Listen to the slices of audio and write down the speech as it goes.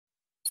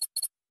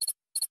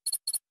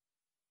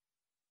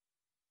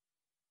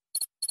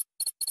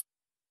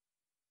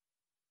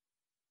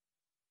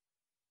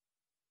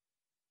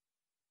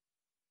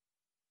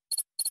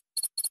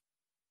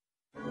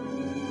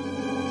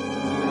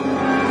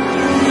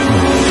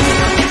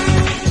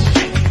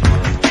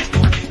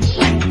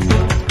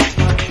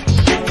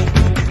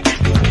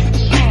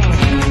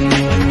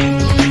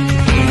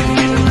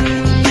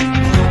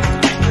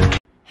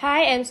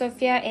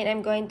and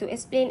I'm going to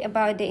explain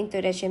about the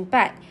introduction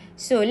part.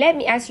 So let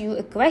me ask you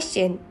a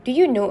question. Do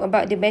you know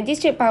about the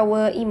magistrate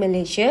power in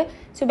Malaysia?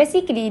 So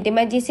basically, the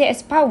magistrate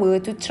has power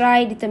to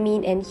try,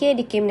 determine and hear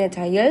the criminal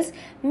trials,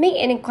 make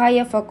an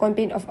inquiry for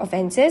complaint of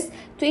offences,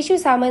 to issue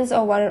summons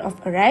or warrant of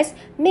arrest,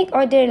 make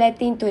order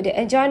relating to the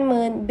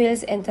adjournment,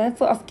 bills and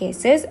transfer of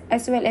cases,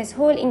 as well as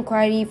hold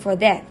inquiry for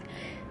death.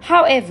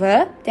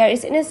 However, there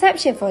is an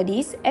exception for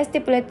this, as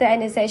stipulated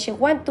under Section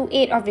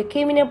 128 of the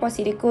Criminal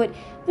Procedure Code,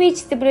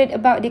 which stipulates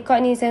about the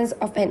cognizance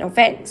of an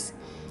offence.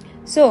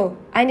 So,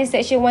 under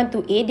Section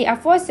 128, there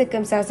are 4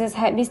 circumstances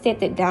have been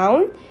stated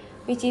down,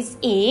 which is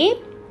A,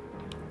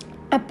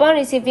 upon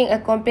receiving a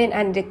complaint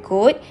under the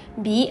code;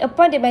 B,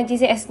 upon the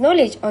magistrate has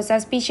knowledge or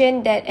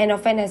suspicion that an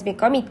offence has been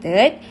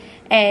committed;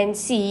 and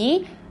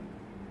C,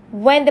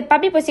 when the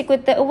public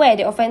prosecutor aware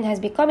the offence has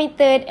been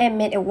committed and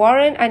made a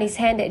warrant on his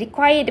hand that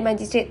required the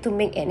magistrate to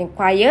make an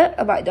inquiry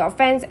about the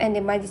offence and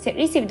the magistrate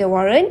received the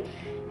warrant;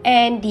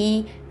 and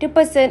D, the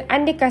person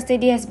under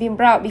custody has been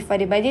brought before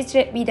the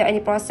magistrate without any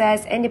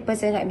process and the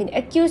person has been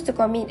accused to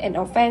commit an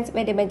offence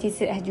where the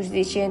magistrate has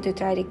jurisdiction to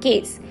try the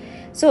case.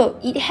 So,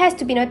 it has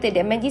to be noted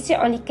that magistrate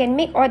only can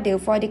make order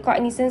for the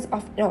cognizance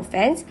of an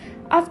offence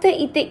after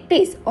it takes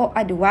place, or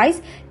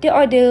otherwise, the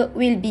order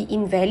will be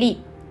invalid.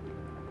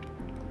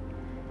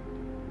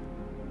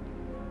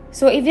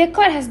 So, if the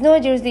court has no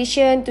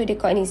jurisdiction to the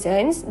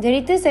cognizance, the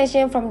written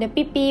sanction from the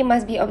PP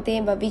must be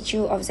obtained by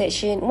virtue of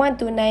Section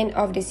 129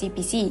 of the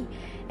CPC.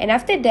 And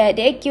after that,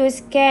 the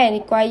accused can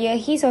require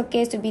his or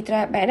case to be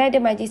tried by another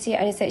magistrate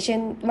under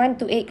Section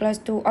 128 Clause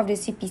 2 of the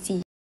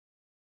CPC.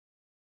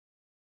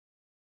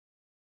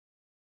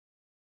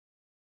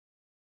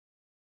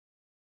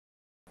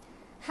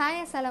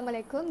 Hi,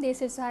 Assalamualaikum.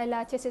 This is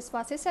Suhaila, Thesis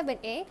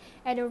 467A,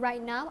 and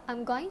right now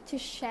I'm going to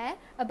share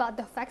about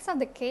the facts of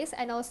the case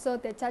and also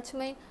the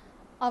judgment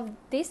of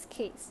this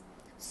case.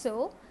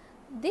 So,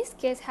 this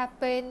case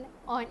happened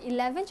on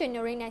 11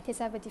 January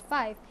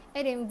 1975.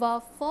 It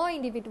involved 4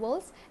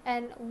 individuals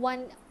and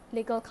 1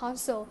 legal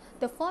counsel.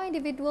 The 4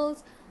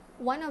 individuals,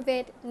 one of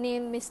it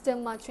named Mr.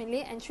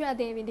 Matrinley, and 3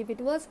 other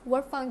individuals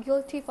were found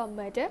guilty for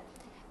murder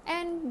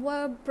and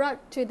were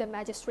brought to the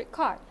magistrate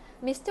court.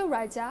 Mr.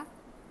 Raja,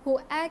 who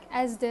act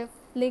as the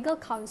legal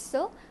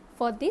counsel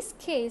for this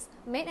case,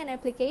 made an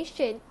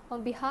application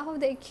on behalf of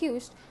the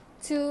accused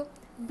to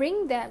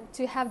bring them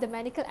to have the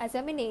medical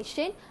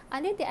examination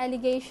under the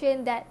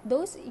allegation that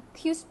those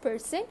accused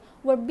persons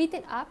were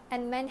beaten up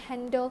and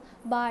manhandled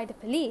by the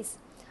police.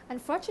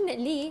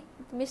 Unfortunately,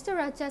 Mr.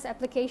 Raja's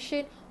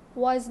application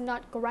was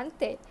not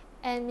granted,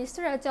 and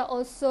Mr. Raja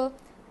also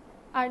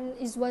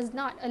was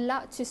not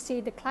allowed to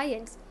see the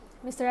clients.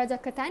 Mr. Raja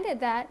contended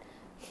that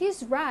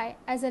his right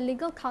as a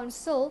legal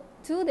counsel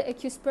to the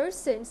accused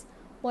persons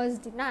was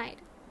denied.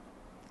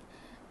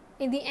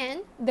 In the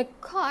end, the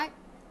court,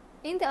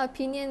 in the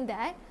opinion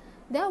that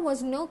there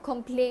was no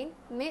complaint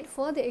made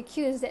for the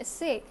accused that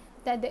said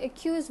that the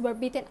accused were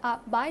beaten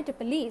up by the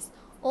police.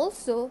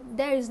 Also,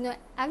 there is no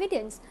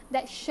evidence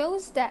that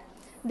shows that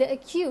the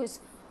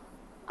accused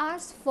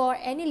asked for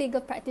any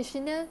legal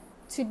practitioner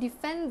to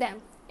defend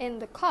them in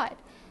the court.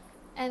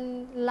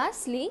 And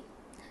lastly,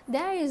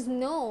 there is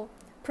no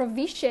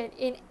provision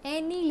in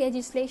any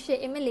legislation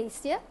in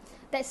Malaysia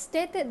that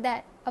stated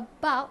that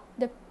about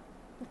the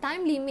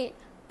time limit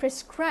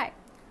prescribed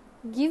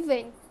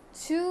given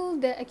to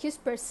the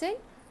accused person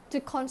to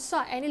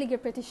consult any legal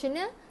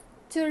practitioner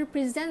to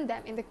represent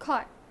them in the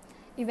court.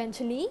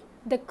 Eventually,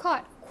 the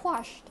court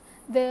quashed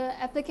the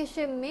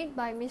application made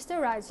by Mr.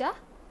 Raja,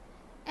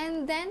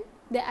 and then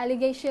the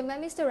allegation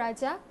by Mr.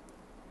 Raja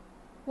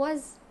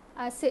was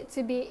said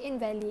to be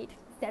invalid.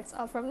 That's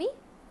all from me.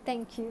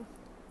 Thank you.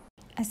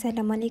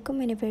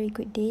 Assalamualaikum and a very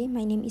good day.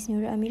 My name is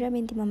Nurul Amira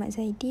binti Muhammad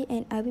Zaidi,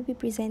 and I will be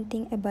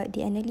presenting about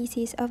the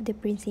analysis of the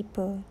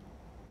principle.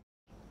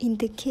 In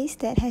the case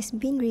that has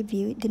been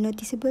reviewed, the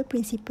noticeable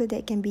principle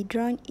that can be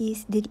drawn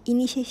is the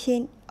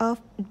initiation of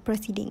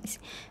proceedings.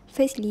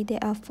 Firstly, there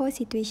are 4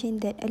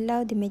 situations that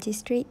allow the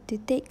magistrate to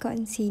take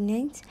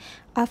cognizance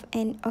of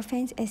an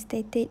offence as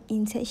stated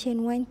in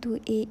Section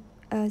 128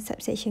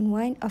 subsection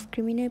 1 of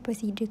Criminal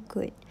Procedure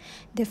Code.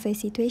 The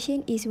first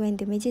situation is when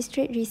the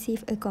magistrate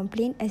receives a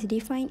complaint as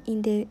defined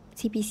in the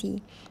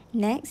CPC.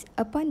 Next,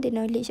 upon the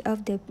knowledge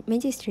of the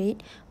magistrate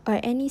or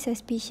any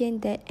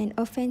suspicion that an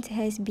offence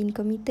has been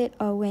committed,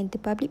 or when the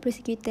public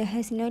prosecutor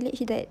has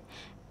knowledge that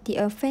the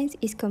offence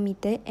is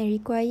committed and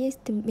requires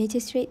the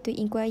magistrate to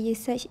inquire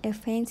such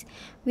offence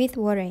with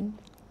warrant.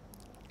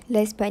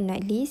 Last but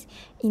not least,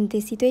 in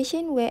the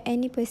situation where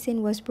any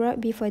person was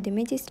brought before the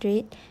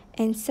magistrate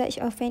and such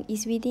offence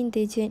is within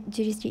the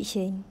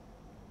jurisdiction.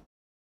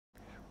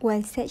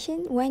 While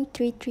Section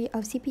 133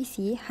 of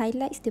CPC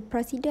highlights the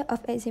procedure of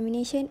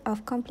examination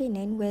of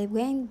complainant, where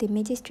when the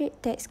magistrate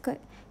takes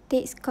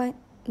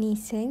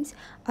cognizance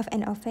of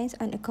an offence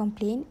on a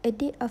complaint, a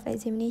date of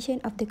examination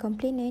of the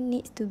complainant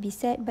needs to be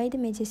set by the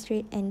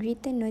magistrate and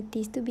written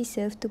notice to be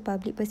served to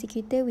public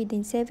prosecutor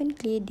within 7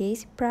 clear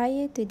days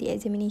prior to the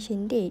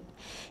examination date.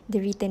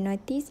 The written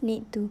notice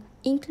need to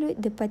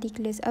include the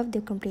particulars of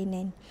the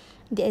complainant.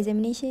 The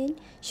examination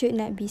should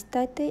not be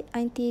started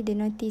until the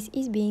notice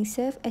is being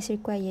served as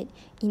required.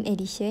 In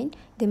addition,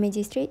 the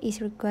magistrate is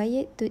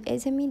required to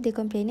examine the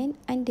complainant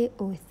under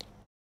oath.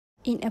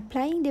 In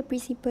applying the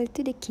principle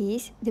to the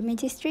case, the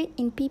magistrate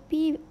in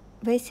PP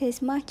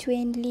versus Mah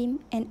Chuen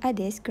Lim and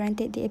others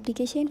granted the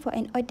application for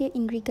an order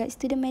in regards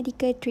to the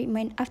medical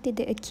treatment after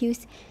the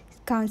accused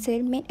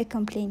counsel made a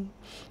complaint.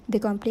 The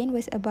complaint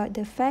was about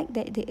the fact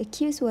that the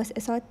accused was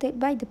assaulted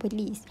by the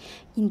police.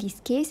 In this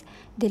case,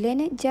 the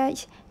learned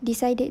judge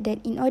decided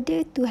that in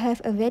order to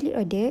have a valid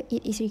order,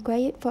 it is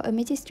required for a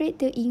magistrate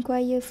to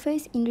inquire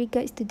first in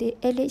regards to the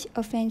alleged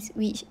offence,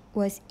 which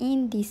was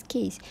in this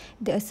case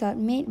the assault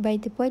made by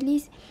the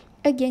police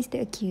against the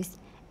accused,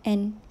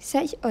 and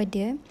such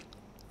order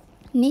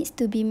needs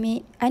to be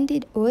made under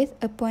oath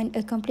upon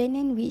a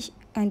complainant, which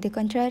on the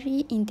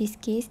contrary, in this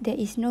case, there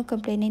is no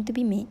complainant to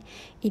be made.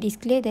 It is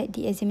clear that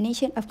the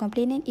examination of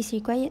complainant is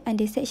required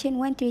under Section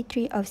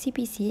 133 of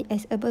CPC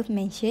as above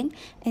mentioned,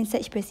 and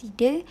such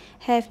procedure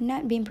have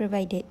not been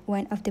provided.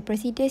 One of the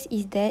procedures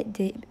is that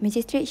the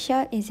magistrate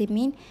shall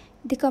examine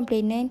the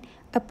complainant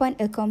upon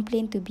a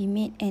complaint to be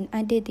made and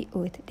under the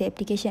oath. The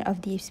application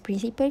of this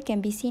principle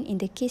can be seen in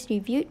the case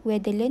reviewed, where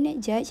the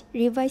learned judge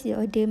revised the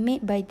order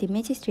made by the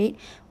magistrate,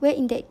 where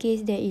in that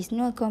case there is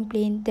no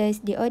complaint, thus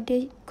the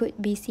order could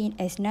be seen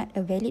as not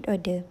a valid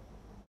order.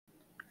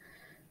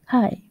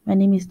 Hi, my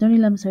name is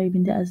Nurila Msari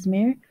binti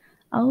Azmir.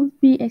 I'll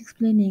be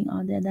explaining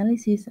on the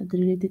analysis of the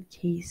related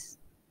case.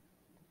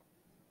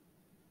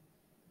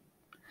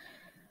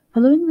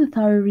 Following the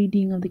thorough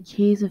reading of the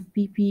case of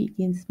PP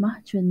against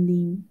Mah Chuen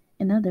Lim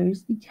and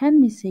others, it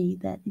can be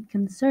said that it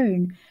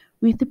concerned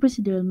with the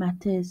procedural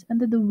matters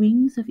under the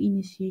wings of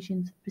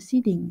initiations of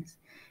proceedings.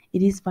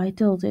 It is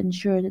vital to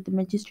ensure that the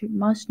magistrate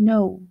must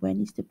know when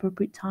is the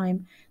appropriate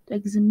time to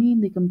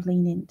examine the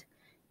complainant.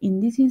 In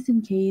this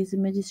instant case, the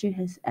magistrate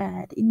has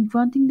erred in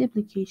granting the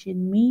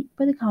application made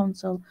by the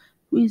counsel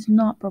who is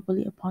not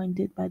properly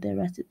appointed by the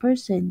arrested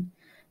person.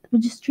 The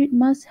magistrate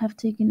must have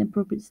taken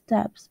appropriate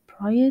steps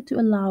prior to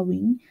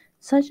allowing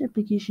such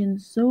application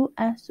so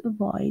as to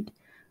avoid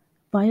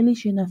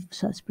violation of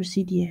such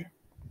procedure.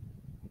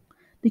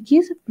 The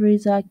case of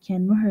Reza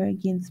Kian Meher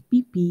against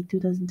PP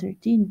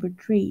 2013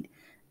 portrayed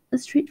a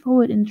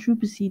straightforward and true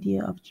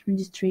procedure of the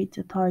magistrate's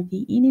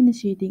authority in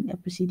initiating a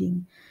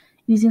proceeding.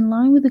 It is in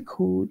line with the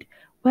code,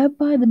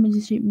 whereby the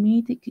magistrate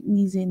may take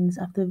cognizance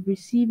after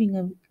receiving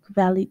a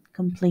valid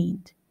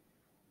complaint.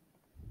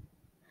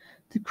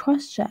 To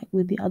cross-check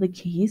with the other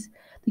case,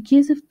 the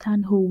case of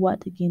Tan Ho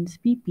Wat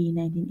against PP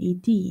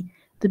 1980,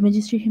 the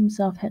magistrate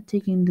himself had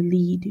taken the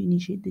lead to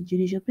initiate the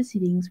judicial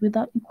proceedings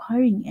without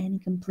inquiring any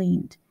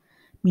complaint.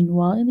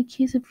 Meanwhile, in the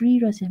case of Ri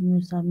Rasih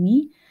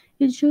Musami,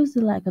 it shows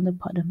the lack on the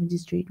part of the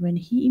magistrate when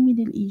he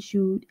immediately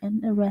issued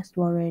an arrest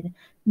warrant,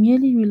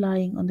 merely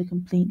relying on the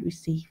complaint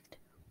received.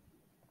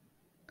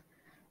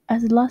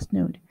 As a last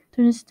note,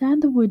 to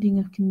understand the wording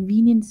of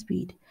convenient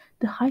speed,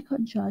 the High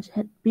Court judge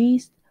had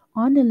based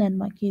on the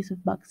landmark case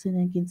of Buxton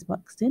against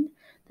Buxton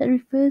that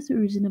refers to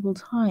reasonable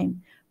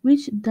time,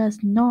 which does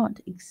not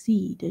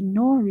exceed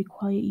nor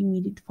require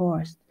immediate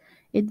force.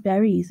 It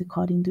varies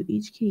according to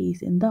each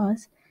case, and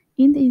thus,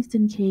 in the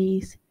instant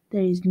case,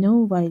 there is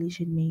no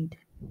violation made.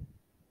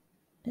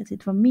 That's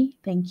it from me.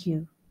 Thank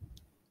you.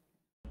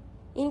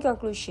 In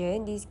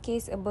conclusion, this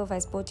case above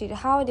has portrayed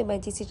how the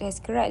magistrate has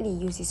correctly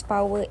used his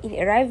power in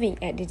arriving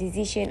at the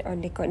decision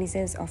on the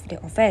cognizance of the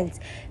offence,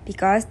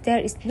 because there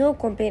is no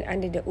complaint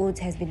under the oath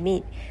has been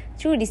made.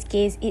 Through this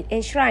case, it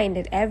enshrined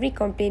that every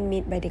complaint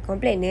made by the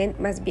complainant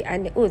must be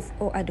under oath,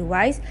 or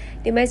otherwise,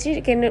 the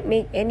magistrate cannot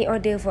make any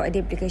order for the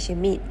application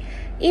made.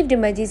 If the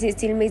magistrate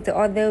still makes the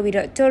order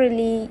without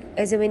thoroughly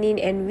examining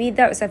and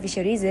without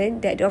sufficient reason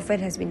that the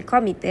offence has been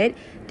committed,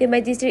 the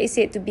magistrate is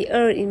said to be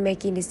erred in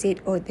making the said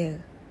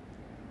order.